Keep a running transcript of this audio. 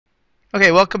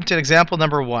Okay, welcome to example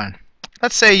number 1.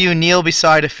 Let's say you kneel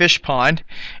beside a fish pond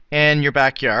in your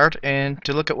backyard and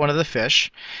to look at one of the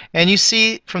fish, and you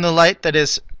see from the light that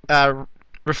is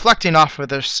reflecting off of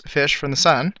this fish from the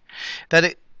sun that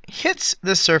it hits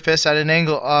the surface at an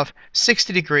angle of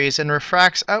 60 degrees and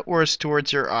refracts outwards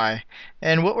towards your eye.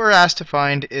 And what we're asked to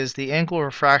find is the angle of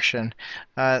refraction,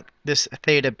 this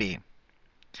theta b.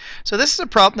 So this is a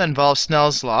problem that involves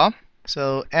Snell's law.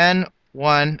 So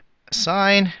n1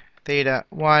 sine theta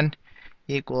 1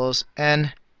 equals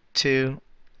n2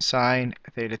 sine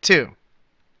theta 2.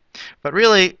 But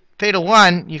really, theta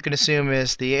 1 you can assume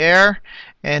is the air,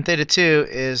 and theta 2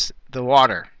 is the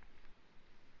water.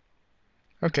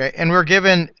 Okay, and we're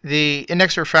given the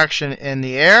index refraction in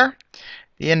the air,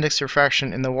 the index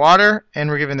refraction in the water,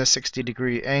 and we're given the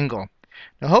 60-degree angle.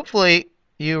 Now hopefully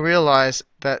you realize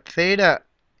that theta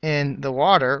in the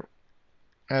water,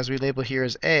 as we label here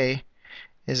as A,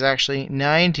 is actually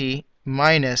 90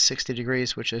 minus 60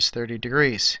 degrees, which is 30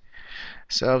 degrees.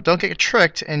 So don't get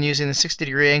tricked in using the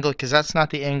 60-degree angle, because that's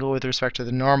not the angle with respect to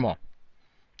the normal.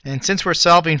 And since we're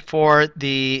solving for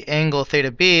the angle theta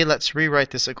b, let's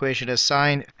rewrite this equation as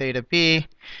sine theta b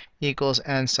equals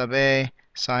n sub a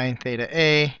sine theta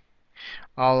a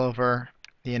all over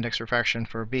the index refraction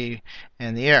for b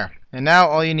and the air. And now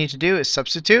all you need to do is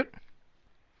substitute.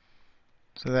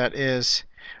 So that is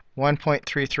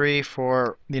 1.33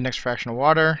 for the index refraction of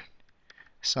water,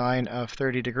 sine of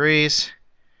 30 degrees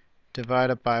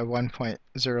divided by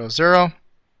 1.00.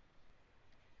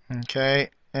 Okay,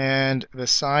 and the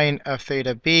sine of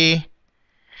theta b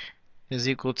is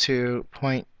equal to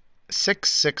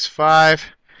 0.665.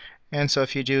 And so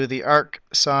if you do the arc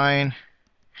sine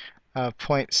of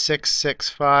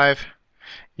 0.665,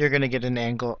 you're going to get an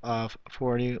angle of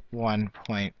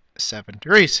 41.7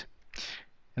 degrees.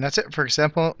 And that's it for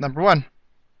example number 1.